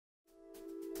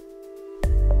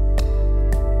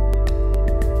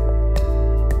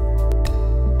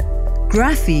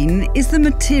Graphene is the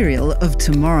material of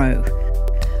tomorrow.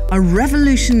 A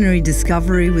revolutionary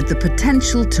discovery with the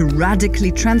potential to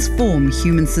radically transform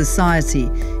human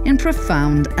society in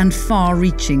profound and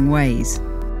far-reaching ways.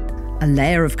 A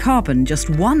layer of carbon just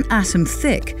 1 atom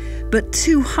thick, but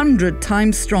 200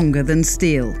 times stronger than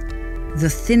steel. The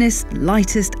thinnest,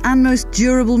 lightest and most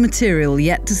durable material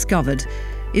yet discovered.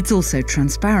 It's also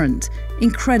transparent,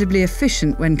 incredibly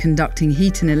efficient when conducting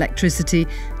heat and electricity,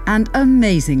 and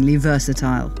amazingly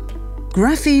versatile.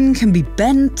 Graphene can be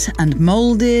bent and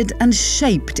moulded and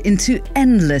shaped into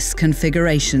endless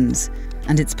configurations,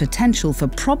 and its potential for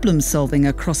problem-solving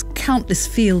across countless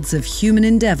fields of human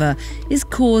endeavour is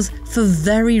cause for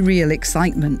very real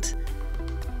excitement.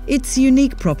 Its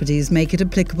unique properties make it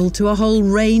applicable to a whole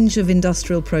range of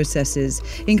industrial processes,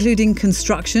 including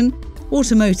construction,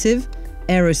 automotive,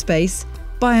 aerospace,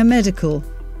 biomedical,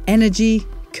 energy,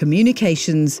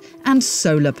 communications, and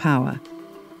solar power.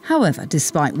 However,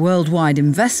 despite worldwide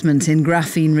investment in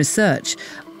graphene research,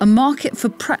 a market for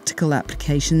practical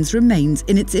applications remains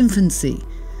in its infancy.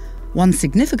 One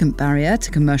significant barrier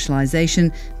to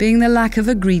commercialization being the lack of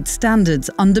agreed standards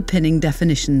underpinning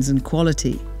definitions and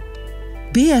quality.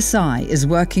 BSI is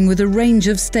working with a range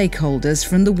of stakeholders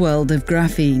from the world of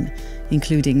graphene,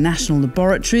 including national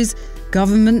laboratories,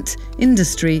 government,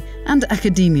 industry, and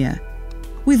academia.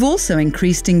 We've also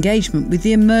increased engagement with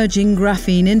the emerging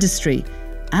graphene industry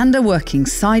and are working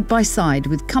side by side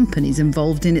with companies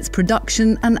involved in its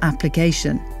production and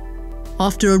application.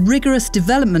 After a rigorous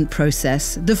development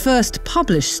process, the first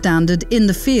published standard in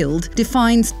the field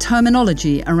defines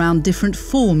terminology around different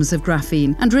forms of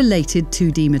graphene and related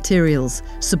 2D materials,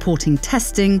 supporting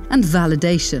testing and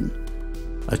validation.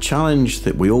 A challenge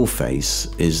that we all face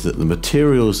is that the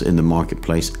materials in the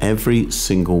marketplace, every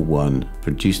single one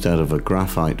produced out of a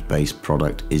graphite-based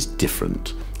product, is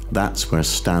different. That's where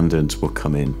standards will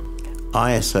come in.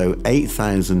 ISO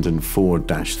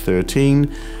 8004-13,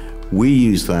 we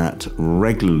use that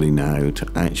regularly now to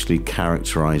actually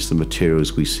characterize the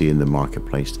materials we see in the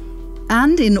marketplace.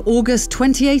 And in August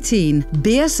 2018,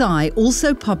 BSI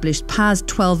also published PAS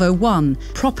 1201,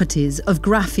 Properties of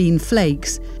Graphene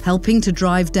Flakes, helping to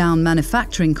drive down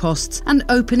manufacturing costs and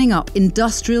opening up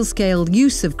industrial-scale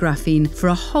use of graphene for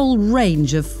a whole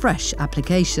range of fresh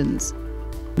applications.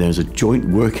 There's a joint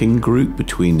working group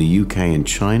between the UK and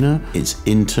China. It's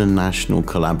international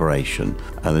collaboration.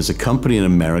 There's a company in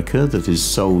America that has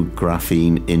sold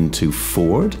graphene into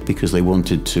Ford because they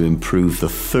wanted to improve the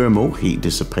thermal heat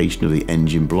dissipation of the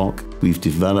engine block. We've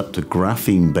developed a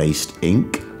graphene-based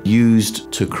ink used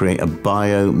to create a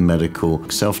biomedical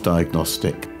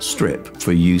self-diagnostic strip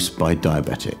for use by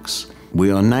diabetics. We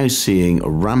are now seeing a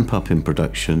ramp up in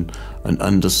production, an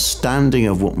understanding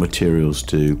of what materials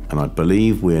do, and I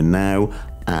believe we are now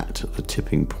at the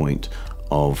tipping point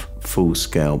of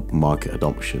full-scale market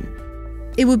adoption.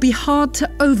 It would be hard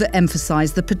to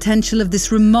overemphasize the potential of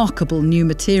this remarkable new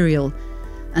material,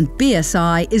 and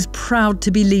BSI is proud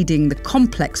to be leading the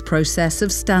complex process of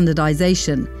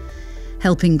standardisation,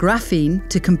 helping graphene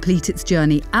to complete its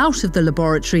journey out of the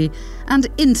laboratory and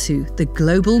into the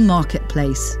global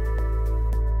marketplace.